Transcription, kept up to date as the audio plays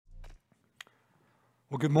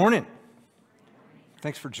Well, good morning.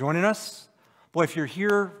 Thanks for joining us. Boy, if you're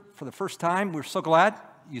here for the first time, we're so glad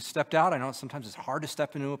you stepped out. I know sometimes it's hard to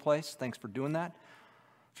step into a place. Thanks for doing that.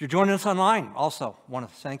 If you're joining us online, also want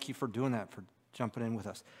to thank you for doing that, for jumping in with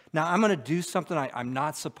us. Now, I'm going to do something I'm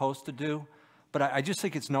not supposed to do, but I just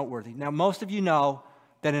think it's noteworthy. Now, most of you know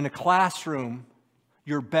that in a classroom,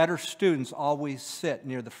 your better students always sit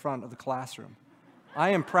near the front of the classroom. I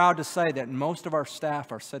am proud to say that most of our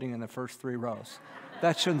staff are sitting in the first 3 rows.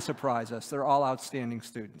 That shouldn't surprise us. They're all outstanding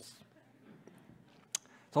students.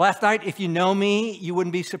 So last night, if you know me, you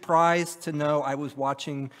wouldn't be surprised to know I was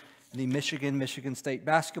watching the Michigan State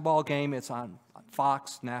basketball game. It's on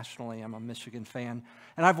Fox nationally. I'm a Michigan fan.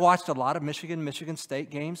 And I've watched a lot of Michigan State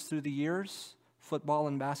games through the years. Football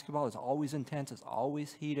and basketball is always intense. It's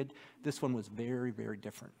always heated. This one was very, very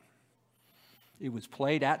different. It was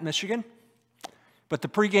played at Michigan. But the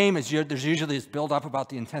pregame, there's usually this build-up about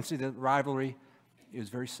the intensity of the rivalry. It was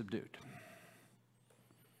very subdued.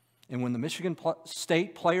 And when the Michigan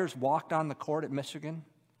State players walked on the court at Michigan,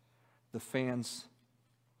 the fans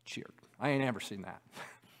cheered. I ain't ever seen that.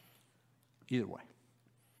 Either way.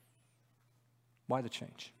 Why the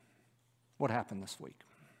change? What happened this week?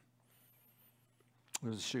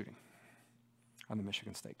 There was a shooting on the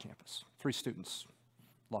Michigan State campus. 3 students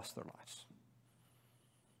lost their lives.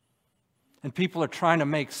 And people are trying to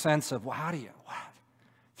make sense of, well, how do you,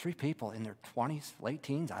 3 people in their 20s, late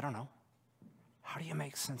teens, I don't know. How do you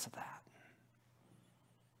make sense of that?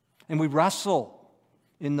 And we wrestle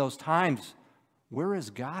in those times, where is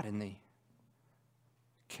God in the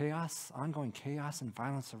chaos, ongoing chaos and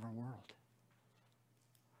violence of our world?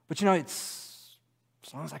 But you know, as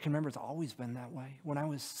long as I can remember, it's always been that way. When I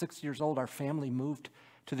was 6 years old, our family moved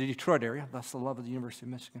to the Detroit area, thus the love of the University of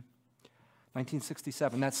Michigan.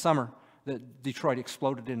 1967, that summer, Detroit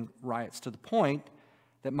exploded in riots to the point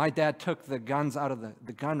that my dad took the guns out of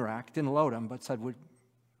the gun rack, didn't load them, but said,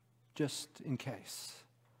 just in case.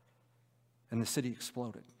 And the city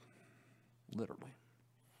exploded, literally.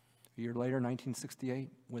 A year later,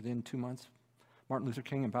 1968, within 2 months, Martin Luther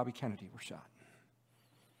King and Bobby Kennedy were shot.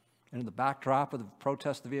 And in the backdrop of the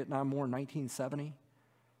protests of the Vietnam War in 1970,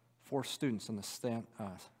 4 students on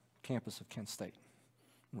the campus of Kent State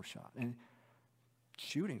were shot. And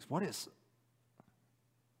shootings, where's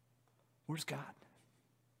God?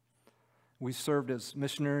 We served as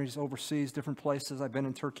missionaries overseas, different places. I've been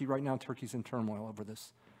in Turkey right now. Turkey's in turmoil over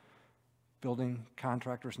this. Building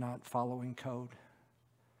contractors not following code.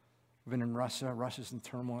 We've been in Russia. Russia's in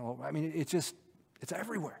turmoil. I mean, it's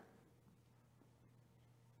everywhere.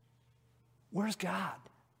 Where's God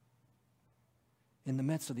in the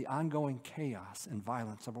midst of the ongoing chaos and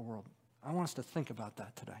violence of our world? I want us to think about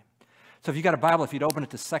that today. So if you've got a Bible, if you'd open it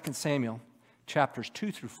to 2 Samuel, chapters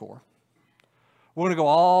 2 through 4. We're going to go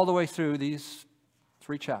all the way through these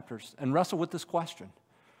 3 chapters and wrestle with this question.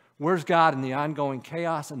 Where's God in the ongoing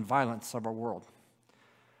chaos and violence of our world?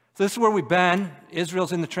 So this is where we've been.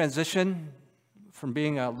 Israel's in the transition from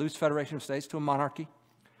being a loose federation of states to a monarchy.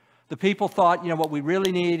 The people thought, what we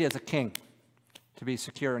really need is a king to be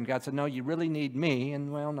secure. And God said, no, you really need me.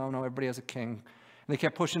 And well, no, everybody has a king. And they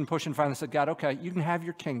kept pushing, finally said, God, okay, you can have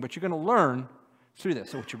your king, but you're going to learn through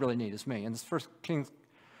this. So what you really need is me. And this first king's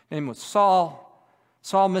name was Saul.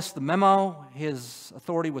 Saul missed the memo. His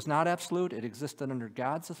authority was not absolute. It existed under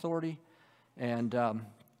God's authority. And God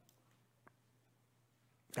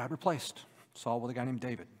replaced Saul with a guy named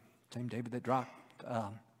David. Same David that dropped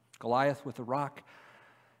Goliath with a rock.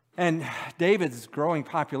 And David's growing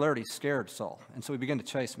popularity scared Saul. And so he began to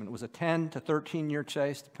chase him. And it was a 10 to 13-year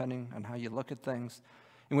chase, depending on how you look at things,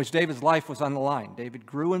 in which David's life was on the line. David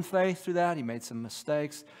grew in faith through that. He made some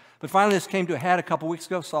mistakes. But finally, this came to a head a couple weeks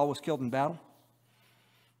ago. Saul was killed in battle.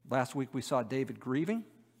 Last week, we saw David grieving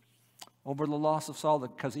over the loss of Saul,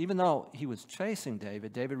 because even though he was chasing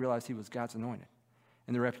David, David realized he was God's anointed,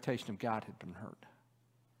 and the reputation of God had been hurt.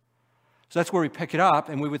 So that's where we pick it up,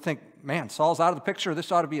 and we would think, man, Saul's out of the picture.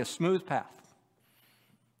 This ought to be a smooth path.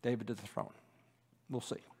 David to the throne. We'll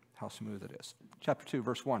see how smooth it is. Chapter 2,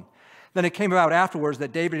 verse 1. Then it came about afterwards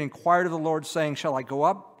that David inquired of the Lord, saying, shall I go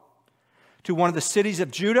up to one of the cities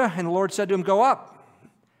of Judah? And the Lord said to him, go up.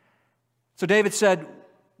 So David said,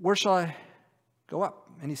 where shall I go up?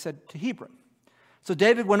 And he said, to Hebron. So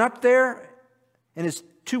David went up there, and his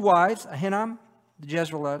 2 wives, Ahinoam, the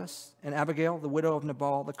Jezreelitess, and Abigail, the widow of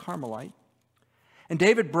Nabal, the Carmelite. And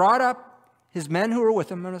David brought up his men who were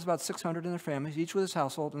with him, and it was about 600 in their families, each with his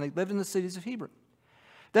household, and they lived in the cities of Hebron.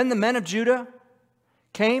 Then the men of Judah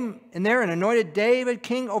came in there and anointed David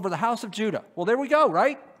king over the house of Judah. Well, there we go,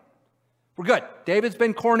 right? We're good. David's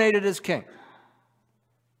been coronated as king.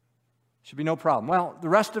 Should be no problem. Well, the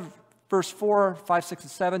rest of verse 4, 5, 6,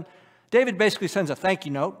 and 7, David basically sends a thank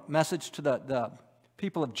you note, message to the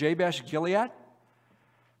people of Jabesh Gilead.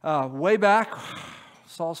 Way back,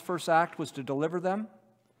 Saul's first act was to deliver them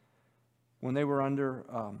when they were under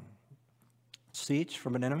siege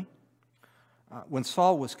from an enemy. When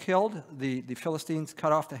Saul was killed, the Philistines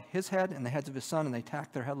cut off his head and the heads of his son, and they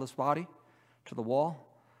tacked their headless body to the wall.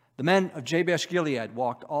 The men of Jabesh Gilead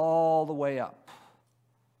walked all the way up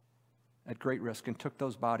at great risk and took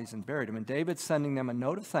those bodies and buried them. And David's sending them a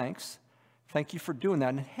note of thanks. Thank you for doing that.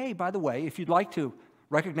 And hey, by the way, if you'd like to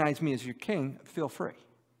recognize me as your king, feel free.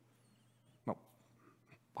 Well,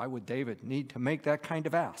 why would David need to make that kind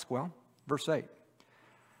of ask? Well, verse 8.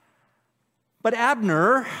 But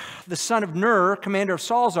Abner, the son of Ner, commander of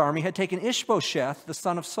Saul's army, had taken Ishbosheth, the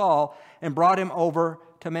son of Saul, and brought him over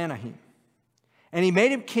to Mahanaim. And he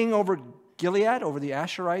made him king over Gilead, over the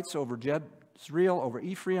Asherites, over Jezreel, over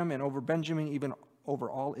Ephraim, and over Benjamin, even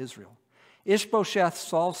over all Israel. Ishbosheth,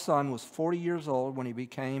 Saul's son, was 40 years old when he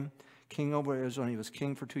became king over Israel, and he was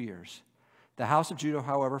king for 2 years. The house of Judah,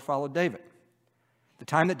 however, followed David. The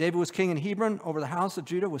time that David was king in Hebron over the house of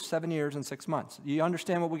Judah was 7 years and 6 months. Do you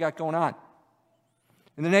understand what we got going on?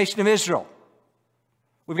 In the nation of Israel,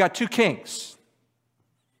 we've got 2 kings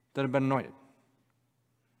that have been anointed.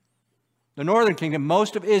 The northern kingdom,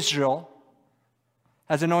 most of Israel,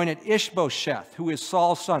 has anointed Ishbosheth, who is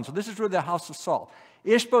Saul's son. So this is really the house of Saul.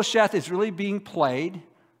 Ishbosheth is really being played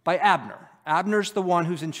by Abner. Abner's the one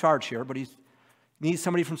who's in charge here, but he needs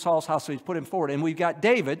somebody from Saul's house, so he's put him forward. And we've got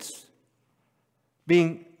David's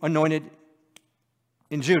being anointed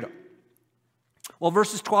in Judah. Well,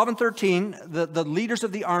 verses 12 and 13, the leaders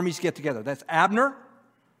of the armies get together. That's Abner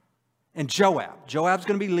and Joab. Joab's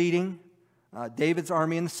going to be leading David's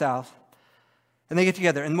army in the south. And they get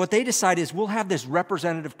together. And what they decide is we'll have this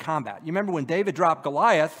representative combat. You remember when David dropped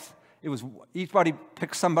Goliath, it was each body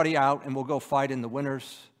picks somebody out and we'll go fight in the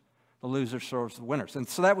winners. The loser serves the winners. And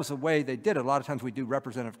so that was the way they did it. A lot of times we do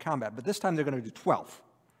representative combat. But this time they're going to do 12.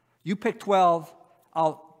 You pick 12,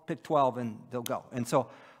 I'll pick 12, and they'll go. And so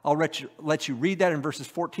I'll let you read that in verses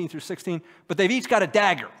 14 through 16. But they've each got a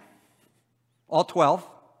dagger. All 12.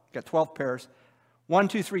 Got 12 pairs. 1,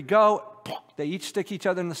 2, 3, go. They each stick each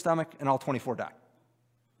other in the stomach, and all 24 die.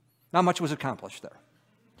 Not much was accomplished there.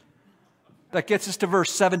 That gets us to verse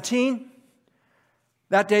 17.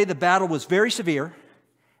 That day the battle was very severe,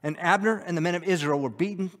 and Abner and the men of Israel were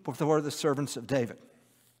beaten before the servants of David.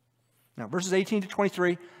 Now, verses 18 to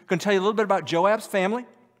 23, I'm going to tell you a little bit about Joab's family.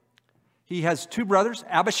 He has 2 brothers,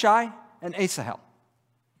 Abishai and Asahel.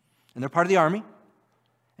 And they're part of the army.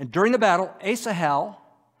 And during the battle, Asahel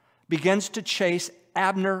begins to chase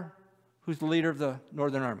Abner, who's the leader of the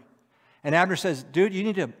northern army. And Abner says, dude, you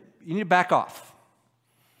need to back off.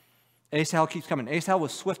 Asahel keeps coming. Asahel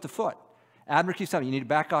was swift of foot. Abner keeps telling him, you need to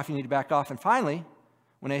back off, you need to back off. And finally,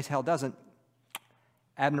 when Asahel doesn't,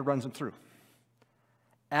 Abner runs him through.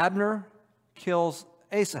 Abner kills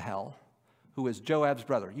Asahel, who is Joab's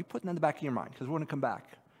brother. You put it in the back of your mind, because we're going to come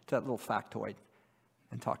back to that little factoid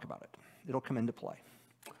and talk about it. It'll come into play.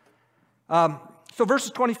 So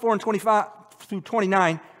verses 24 and 25 through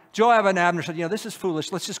 29, Joab and Abner said, this is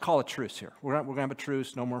foolish. Let's just call a truce here. We're going to have a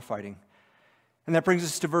truce, no more fighting. And that brings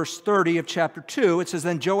us to verse 30 of chapter 2. It says,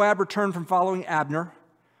 then Joab returned from following Abner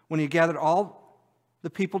when he gathered all the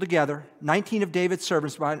people together. 19 of David's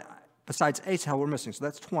servants besides Asahel were missing, so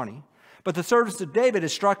that's 20. But the servants of David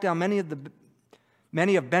had struck down many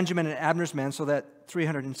of Benjamin and Abner's men, so that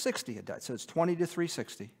 360 had died. So it's 20 to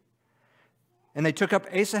 360. And they took up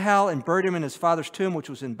Asahel and buried him in his father's tomb, which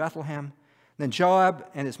was in Bethlehem. Then Joab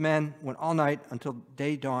and his men went all night until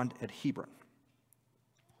day dawned at Hebron.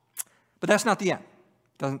 But that's not the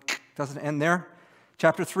end. Doesn't end there.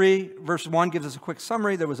 Chapter 3, verse 1 gives us a quick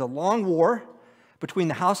summary. There was a long war between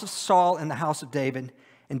the house of Saul and the house of David.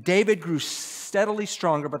 And David grew steadily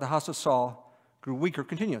stronger, but the house of Saul grew weaker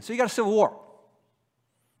continually. So you got a civil war.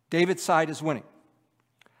 David's side is winning.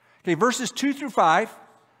 Okay, verses 2 through 5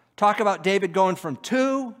 talk about David going from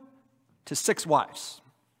 2 to 6 wives.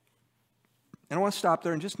 And I want to stop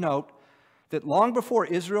there and just note that long before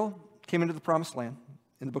Israel came into the promised land,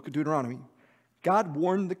 in the book of Deuteronomy, God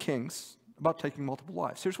warned the kings about taking multiple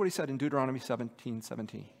wives. Here's what he said in Deuteronomy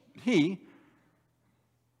 17:17. He,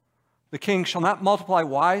 the king, shall not multiply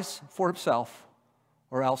wives for himself,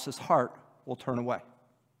 or else his heart will turn away.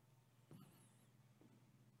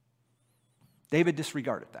 David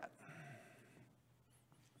disregarded that.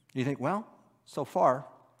 You think, well, so far,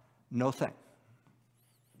 no thing.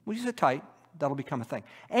 Well, you sit tight, that'll become a thing.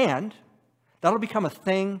 And that'll become a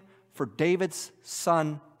thing for David's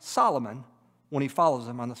son Solomon when he follows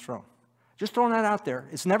him on the throne. Just throwing that out there.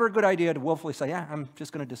 It's never a good idea to willfully say, yeah, I'm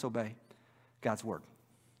just going to disobey God's word.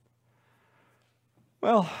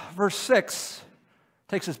 Well, verse 6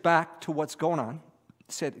 takes us back to what's going on.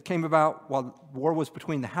 It said it came about while war was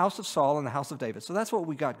between the house of Saul and the house of David. So that's what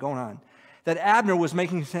we got going on. That Abner was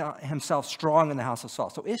making himself strong in the house of Saul.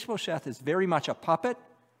 So Ishbosheth is very much a puppet.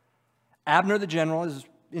 Abner, the general, is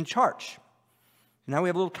in charge. Now we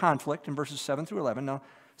have a little conflict in verses 7 through 11. Now,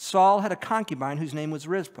 Saul had a concubine whose name was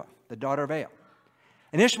Rizpah, the daughter of Aiah.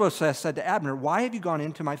 And Ishbosheth said to Abner, why have you gone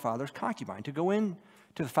into my father's concubine? To go in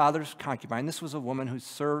to the father's concubine. This was a woman who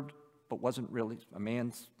served but wasn't really a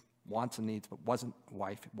man's wants and needs, but wasn't a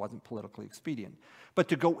wife. It wasn't politically expedient. But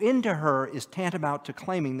to go into her is tantamount to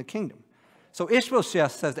claiming the kingdom. So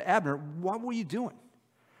Ishbosheth says to Abner, what were you doing?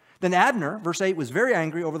 Then Abner, verse 8, was very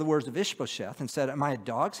angry over the words of Ishbosheth and said, am I a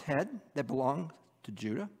dog's head that belongs to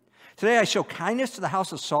Judah? Today I show kindness to the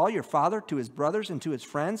house of Saul, your father, to his brothers and to his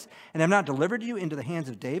friends, and have not delivered you into the hands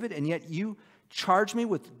of David, and yet you charge me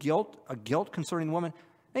with guilt concerning the woman.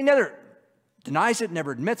 He never denies it,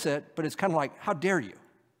 never admits it, but it's kind of like, how dare you?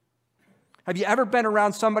 Have you ever been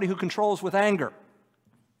around somebody who controls with anger?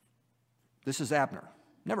 This is Abner.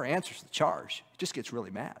 Never answers the charge. He just gets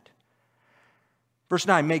really mad. Verse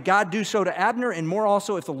 9, may God do so to Abner, and more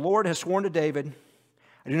also if the Lord has sworn to David,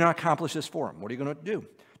 I do not accomplish this for him. What are you going to do?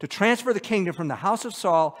 To transfer the kingdom from the house of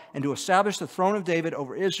Saul and to establish the throne of David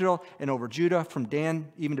over Israel and over Judah from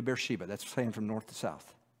Dan even to Beersheba. That's saying from north to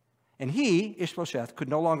south. And he, Ishbosheth, could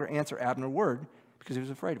no longer answer Abner a word because he was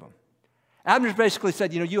afraid of him. Abner's basically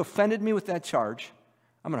said, you offended me with that charge.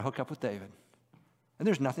 I'm going to hook up with David. And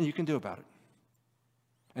there's nothing you can do about it.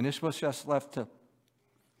 And Ishbosheth's left to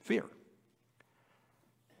fear.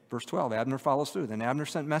 Verse 12, Abner follows through. Then Abner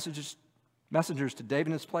sent messengers to David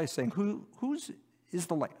in his place, saying, whose is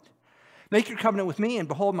the land? Make your covenant with me, and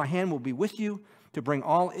behold, my hand will be with you to bring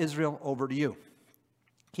all Israel over to you.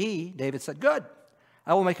 David said, good,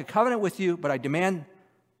 I will make a covenant with you, but I demand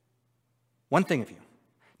one thing of you.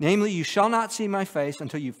 Namely, you shall not see my face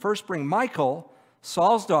until you first bring Michal,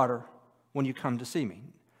 Saul's daughter, when you come to see me.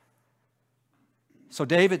 So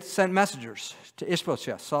David sent messengers to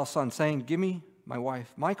Ishbosheth, Saul's son, saying, give me my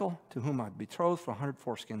wife Michal, to whom I betrothed for 100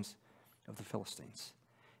 foreskins of the Philistines.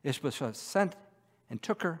 Ishbosheth sent and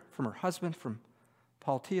took her from her husband, from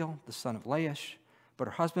Paltiel, the son of Laish. But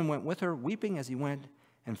her husband went with her, weeping as he went,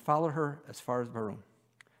 and followed her as far as Barum.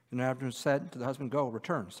 Then Abner said to the husband, go,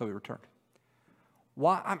 return. So he returned.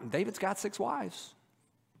 Why? David's got 6 wives.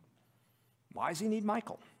 Why does he need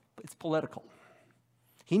Michal? It's political.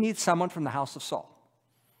 He needs someone from the house of Saul.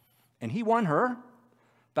 And he won her.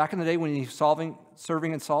 Back in the day when he was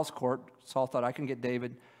serving in Saul's court, Saul thought, I can get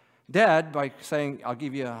David dead by saying, I'll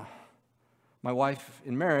give you my wife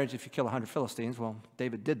in marriage if you kill 100 Philistines. Well,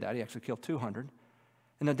 David did that. He actually killed 200.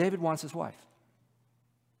 And then David wants his wife.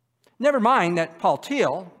 Never mind that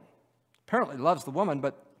Paltiel apparently loves the woman,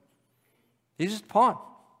 but he's just a pawn.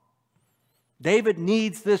 David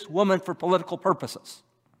needs this woman for political purposes.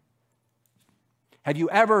 Have you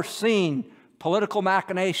ever seen political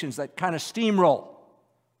machinations that kind of steamroll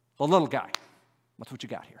the little guy? That's what you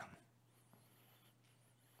got here.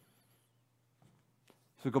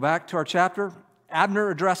 So we go back to our chapter.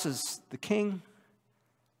 Abner addresses the king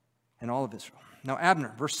and all of Israel. Now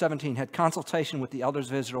Abner, verse 17, had consultation with the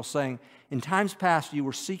elders of Israel, saying, in times past you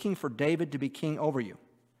were seeking for David to be king over you.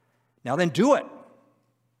 Now then do it.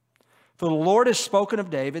 For the Lord has spoken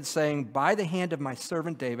of David, saying, by the hand of my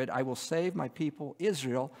servant David, I will save my people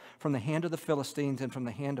Israel from the hand of the Philistines and from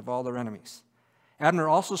the hand of all their enemies. Abner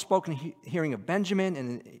also spoke in the hearing of Benjamin,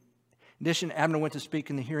 and in addition, Abner went to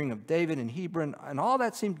speak in the hearing of David in Hebron, and all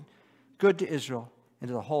that seemed good to Israel and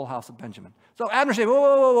to the whole house of Benjamin. So Abner said,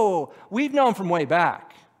 whoa. We've known from way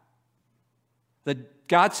back that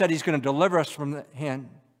God said he's going to deliver us from the hand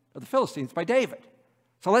of the Philistines by David.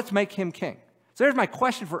 So let's make him king. So there's my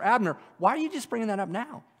question for Abner. Why are you just bringing that up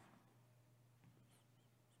now?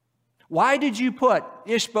 Why did you put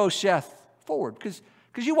Ishbosheth forward? Because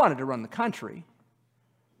you wanted to run the country.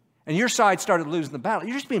 And your side started losing the battle.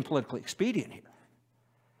 You're just being politically expedient here.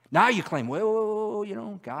 Now you claim, well,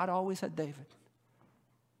 God always had David.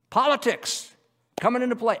 Politics coming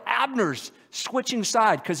into play. Abner's switching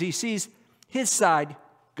side because he sees his side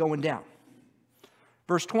going down.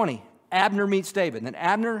 Verse 20, Abner meets David. And then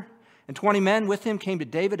Abner and 20 men with him came to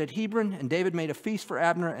David at Hebron, and David made a feast for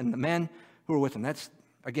Abner and the men who were with him. That's,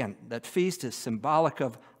 again, that feast is symbolic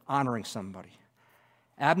of honoring somebody.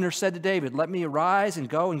 Abner said to David, let me arise and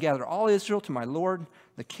go and gather all Israel to my lord,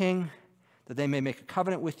 the king, that they may make a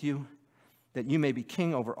covenant with you, that you may be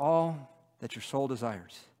king over all that your soul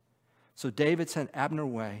desires. So David sent Abner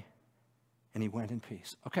away, and he went in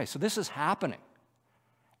peace. Okay, so this is happening.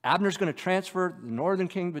 Abner's going to transfer the northern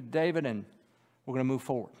kingdom to David, and we're going to move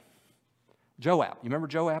forward. Joab, you remember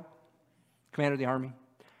Joab, commander of the army?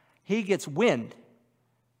 He gets wind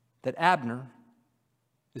that Abner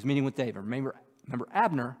is meeting with David. Remember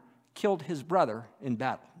Abner killed his brother in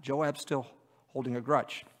battle. Joab's still holding a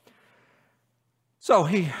grudge. So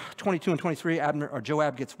 22 and 23,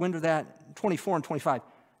 Joab gets wind of that. 24 and 25,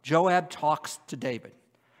 Joab talks to David.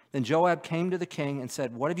 Then Joab came to the king and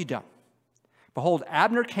said, "What have you done? Behold,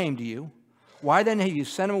 Abner came to you. Why then have you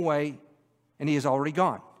sent him away, and he is already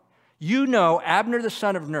gone? You know Abner the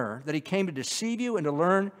son of Ner, that he came to deceive you and to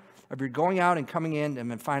learn of your going out and coming in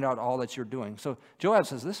and find out all that you're doing." So Joab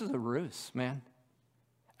says, this is a ruse, man.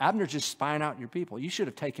 Abner's just spying out your people. You should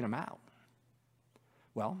have taken him out.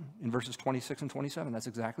 Well, in verses 26 and 27, that's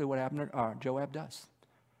exactly what Joab does.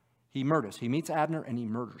 He murders. He meets Abner and he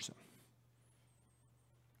murders him.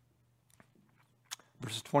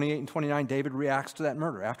 Verses 28 and 29, David reacts to that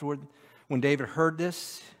murder. Afterward, when David heard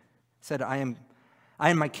this, he said, I and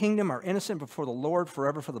my kingdom are innocent before the Lord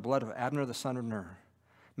forever for the blood of Abner the son of Ner.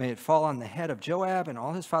 May it fall on the head of Joab and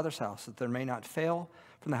all his father's house, that there may not fail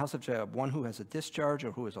from the house of Joab one who has a discharge,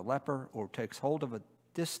 or who is a leper, or takes hold of a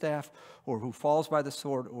distaff, or who falls by the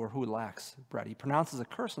sword, or who lacks bread. He pronounces a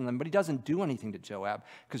curse on them, but he doesn't do anything to Joab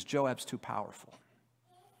because Joab's too powerful.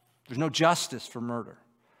 There's no justice for murder.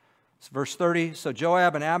 It's verse 30, so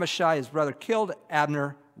Joab and Abishai, his brother, killed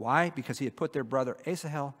Abner. Why? Because he had put their brother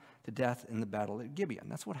Asahel to death in the battle at Gibeon.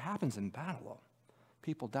 That's what happens in battle.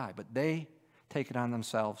 People die, but they take it on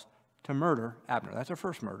themselves to murder Abner. That's our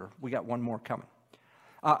first murder. We got one more coming.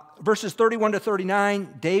 Verses 31 to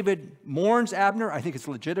 39, David mourns Abner. I think it's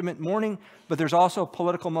legitimate mourning, but there's also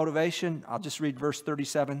political motivation. I'll just read verse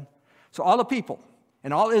 37. So all the people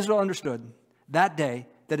and all Israel understood that day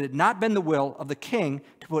that it had not been the will of the king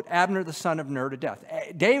to put Abner the son of Ner to death.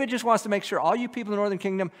 David just wants to make sure, all you people in the northern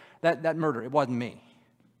kingdom, that murder, it wasn't me.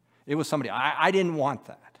 It was somebody. I didn't want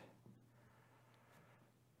that.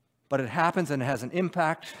 But it happens, and it has an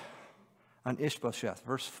impact on Ishbosheth.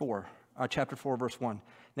 Chapter 4, verse 1.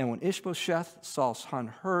 Now when Ishbosheth, Saul's son,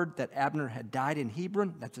 heard that Abner had died in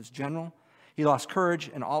Hebron, that's his general, he lost courage,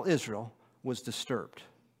 and all Israel was disturbed.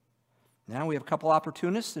 Now we have a couple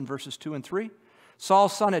opportunists in verses 2 and 3.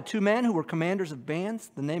 Saul's son had two men who were commanders of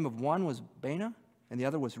bands. The name of one was Baanah, and the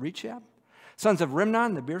other was Rechab. Sons of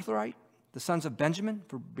Rimnon, the Beerothrite. The sons of Benjamin,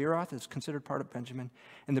 for Beeroth is considered part of Benjamin.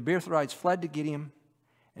 And the Beerothrites fled to Gideon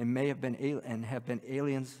and have been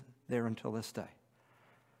aliens there until this day.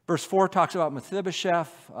 Verse 4 talks about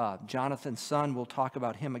Mephibosheth, Jonathan's son. We'll talk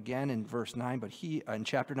about him again in verse 9, in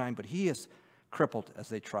chapter 9, but he is crippled as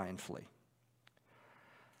they try and flee.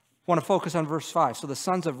 I want to focus on verse 5. So the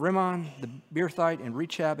sons of Rimmon, the Beerothite, and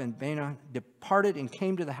Rechab and Baanah departed and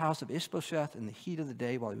came to the house of Ishbosheth in the heat of the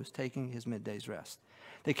day while he was taking his midday's rest.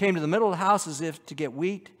 They came to the middle of the house as if to get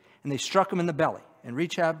wheat, and they struck him in the belly. And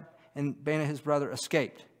Rechab and Baanah, his brother,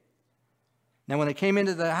 escaped. Now when they came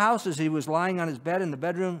into the house, as he was lying on his bed in the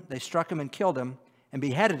bedroom, they struck him and killed him and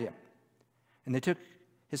beheaded him. And they took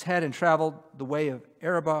his head and traveled the way of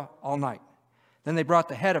Arabah all night. Then they brought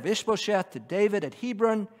the head of Ishbosheth to David at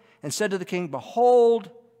Hebron and said to the king,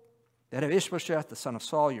 "Behold, the head of Ishbosheth, the son of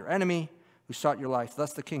Saul, your enemy, who sought your life.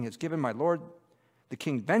 Thus the king has given my lord the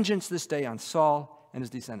king vengeance this day on Saul and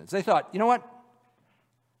his descendants." They thought, you know what?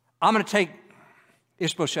 I'm going to take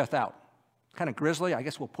Ishbosheth out. Kind of grisly. I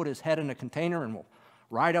guess we'll put his head in a container and we'll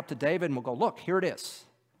ride up to David and we'll go, look, here it is.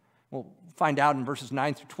 We'll find out in verses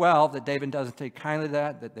 9 through 12 that David doesn't take kindly to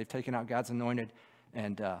that they've taken out God's anointed,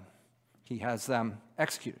 and he has them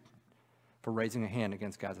executed for raising a hand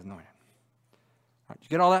against God's anointed. All right, you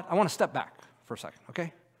get all that? I want to step back for a second,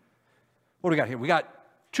 okay? What do we got here? We got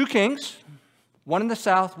two kings, one in the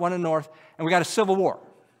south, one in the north, and we got a civil war.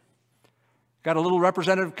 Got a little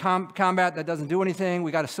representative combat that doesn't do anything.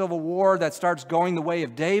 We got a civil war that starts going the way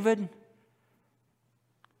of David.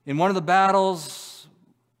 In one of the battles,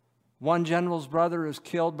 one general's brother is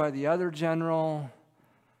killed by the other general.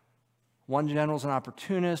 One general's an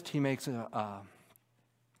opportunist. He makes a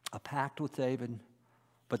pact with David,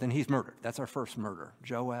 but then he's murdered. That's our first murder.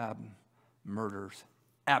 Joab murders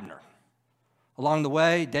Abner. Along the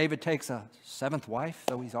way, David takes a seventh wife,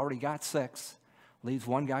 though he's already got six, leaves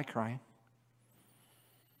one guy crying.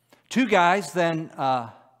 Two guys then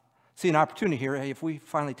see an opportunity here. Hey, if we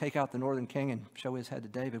finally take out the northern king and show his head to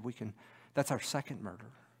David, that's our second murder.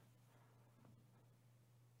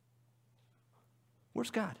 Where's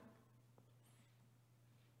God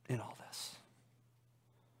in all this?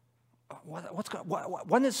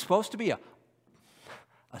 Wasn't it supposed to be a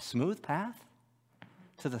smooth path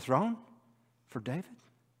to the throne for David?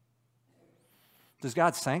 Does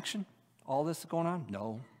God sanction all this going on?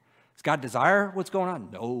 No. Does God desire what's going on?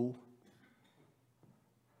 No.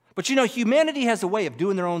 But humanity has a way of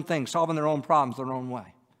doing their own thing, solving their own problems their own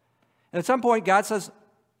way. And at some point, God says,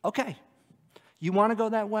 okay, you want to go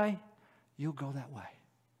that way? You'll go that way.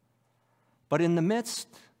 But in the midst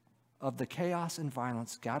of the chaos and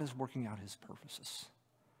violence, God is working out his purposes.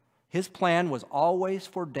 His plan was always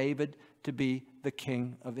for David to be the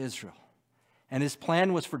king of Israel. And his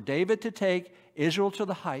plan was for David to take Israel to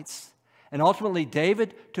the heights, and ultimately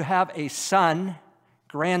David to have a son,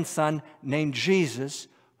 grandson, named Jesus,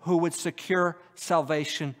 who would secure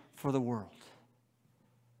salvation for the world.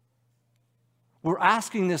 We're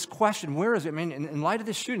asking this question, where is it? I mean, in light of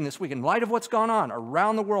this shooting this week, in light of what's gone on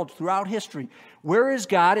around the world, throughout history, where is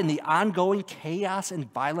God in the ongoing chaos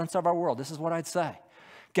and violence of our world? This is what I'd say.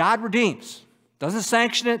 God redeems. Doesn't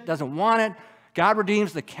sanction it, doesn't want it. God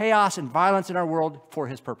redeems the chaos and violence in our world for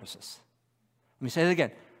his purposes. Let me say that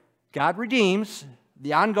again. God redeems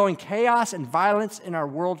the ongoing chaos and violence in our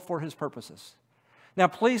world for his purposes. Now,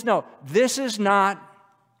 please note, this is not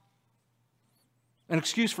an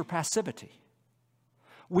excuse for passivity.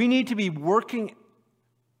 We need to be working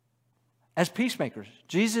as peacemakers.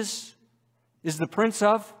 Jesus is the Prince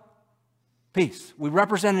of Peace. We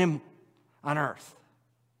represent him on earth.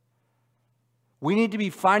 We need to be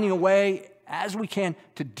finding a way, as we can,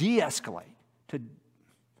 to de-escalate, to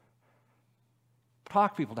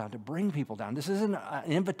talk people down, to bring people down. This isn't an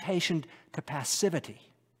invitation to passivity,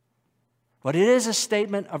 but it is a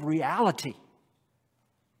statement of reality.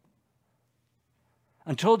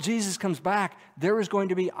 Until Jesus comes back, there is going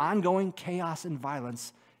to be ongoing chaos and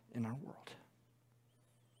violence in our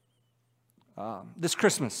world. This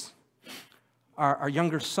Christmas, our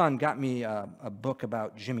younger son got me a book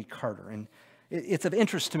about Jimmy Carter. And it's of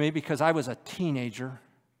interest to me because I was a teenager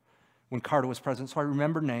when Carter was president, so I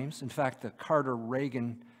remember names. In fact, the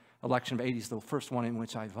Carter-Reagan election of '80 is the first one in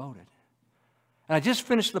which I voted. And I just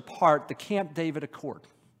finished the Camp David Accord.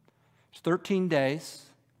 It's 13 days.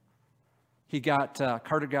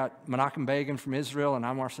 Carter got Menachem Begin from Israel and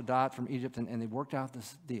Anwar Sadat from Egypt, and they worked out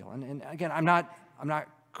this deal. And again, I'm not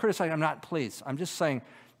criticizing, I'm not pleased. I'm just saying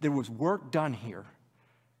there was work done here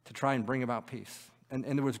to try and bring about peace. And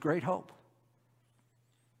there was great hope.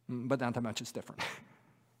 But not that much is different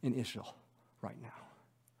in Israel right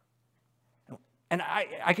now. And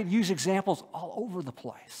I could use examples all over the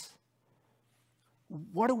place.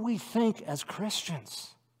 What do we think as Christians,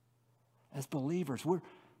 as believers? We're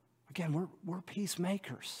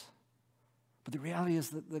peacemakers. But the reality is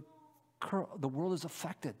that the world is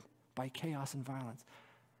affected by chaos and violence.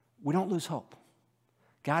 We don't lose hope.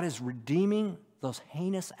 God is redeeming those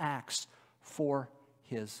heinous acts for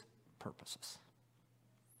his purposes.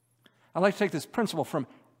 I'd like to take this principle from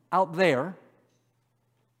out there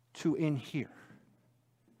to in here.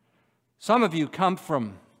 Some of you come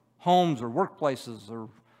from homes or workplaces or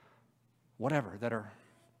whatever that are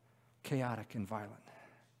chaotic and violent.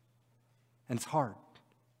 And it's hard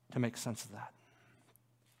to make sense of that.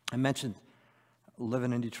 I mentioned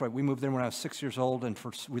living in Detroit. We moved there when I was 6 years old, and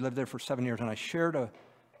we lived there for 7 years, and I shared a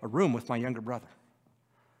room with my younger brother.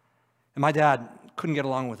 And my dad couldn't get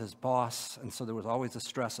along with his boss, and so there was always the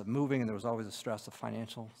stress of moving, and there was always the stress of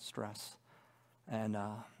financial stress. And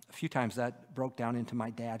a few times that broke down into my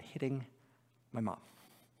dad hitting my mom.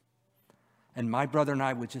 And my brother and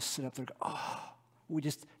I would just sit up there and go, oh,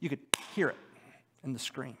 you could hear it in the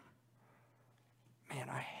scream. Man,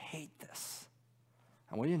 I hate this.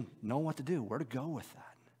 And we didn't know what to do, where to go with that.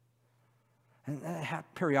 And that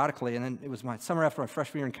happened periodically, and then it was my summer after my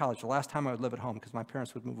freshman year in college, the last time I would live at home because my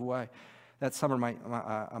parents would move away. That summer,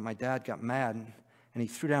 my dad got mad, and he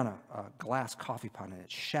threw down a glass coffee pot, and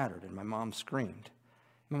it shattered, and my mom screamed.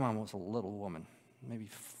 My mom was a little woman, maybe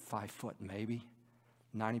 5 foot, maybe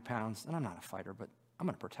 90 pounds, and I'm not a fighter, but I'm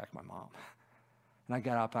going to protect my mom. And I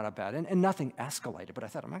got up out of bed, and nothing escalated, but I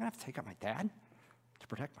thought, am I going to have to take out my dad to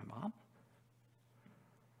protect my mom?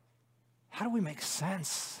 How do we make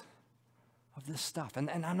sense of this stuff? And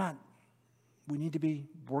we need to be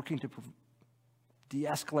working to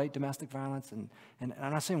de-escalate domestic violence, and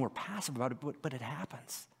I'm not saying we're passive about it, but it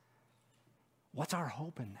happens. What's our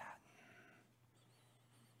hope in that?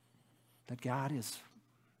 That God is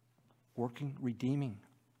working, redeeming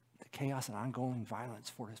the chaos and ongoing violence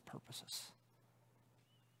for his purposes.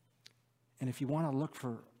 And if you want to look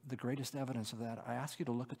for the greatest evidence of that, I ask you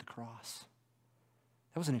to look at the cross.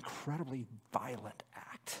 That was an incredibly violent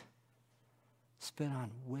act. Spit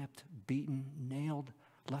on, whipped, beaten, nailed,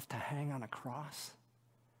 left to hang on a cross.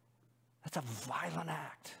 That's a violent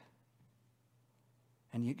act.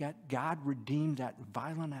 And yet God redeemed that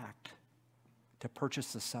violent act to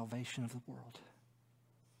purchase the salvation of the world.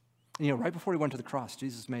 And, you know, right before he went to the cross,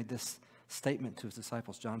 Jesus made this statement to his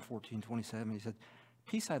disciples, John 14:27. He said,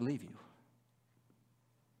 peace I leave you.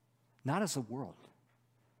 Not as the world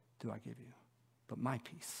do I give you, but my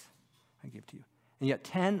peace I give to you. And yet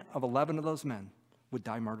 10 of 11 of those men would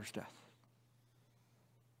die martyr's death.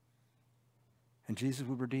 And Jesus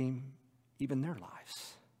would redeem even their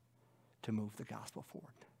lives to move the gospel forward.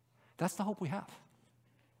 That's the hope we have.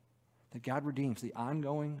 That God redeems the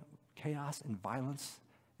ongoing chaos and violence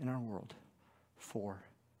in our world for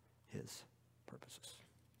his purposes.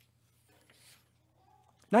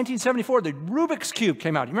 1974, the Rubik's Cube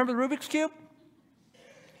came out. You remember the Rubik's Cube?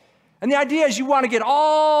 And the idea is you want to get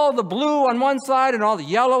all the blue on one side and all the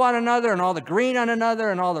yellow on another and all the green on another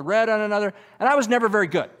and all the red on another. And I was never very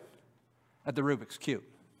good at the Rubik's Cube.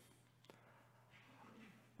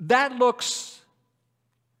 That looks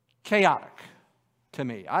chaotic to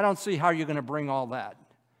me. I don't see how you're going to bring all that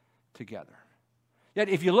together. Yet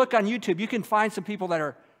if you look on YouTube, you can find some people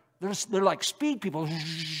that they're like speed people.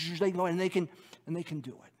 They go and they can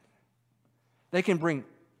do it. They can bring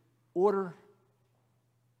order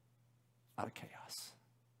out of chaos.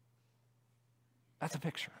 That's a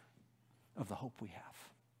picture of the hope we have.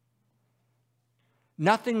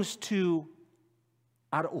 Nothing's too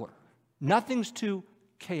out of order. Nothing's too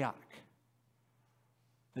chaotic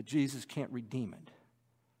that Jesus can't redeem it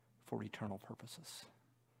for eternal purposes.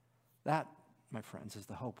 That, my friends, is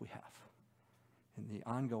the hope we have in the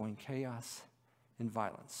ongoing chaos and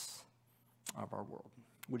violence of our world.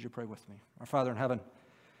 Would you pray with me? Our Father in heaven,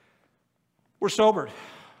 we're sobered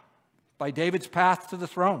by David's path to the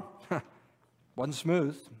throne. Wasn't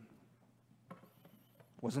smooth,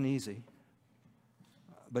 wasn't easy,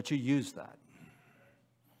 but you used that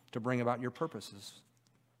to bring about your purposes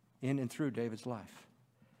in and through David's life.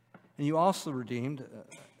 And you also redeemed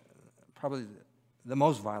probably the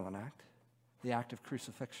most violent act, the act of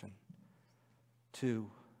crucifixion, to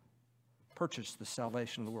purchase the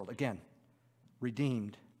salvation of the world. Again,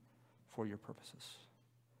 redeemed for your purposes.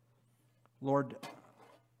 Lord,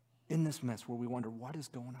 in this mess where we wonder what is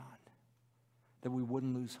going on, that we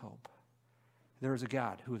wouldn't lose hope, there is a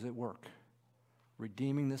God who is at work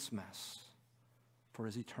redeeming this mess for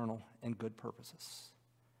his eternal and good purposes.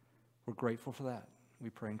 We're grateful for that. We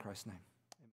pray in Christ's name.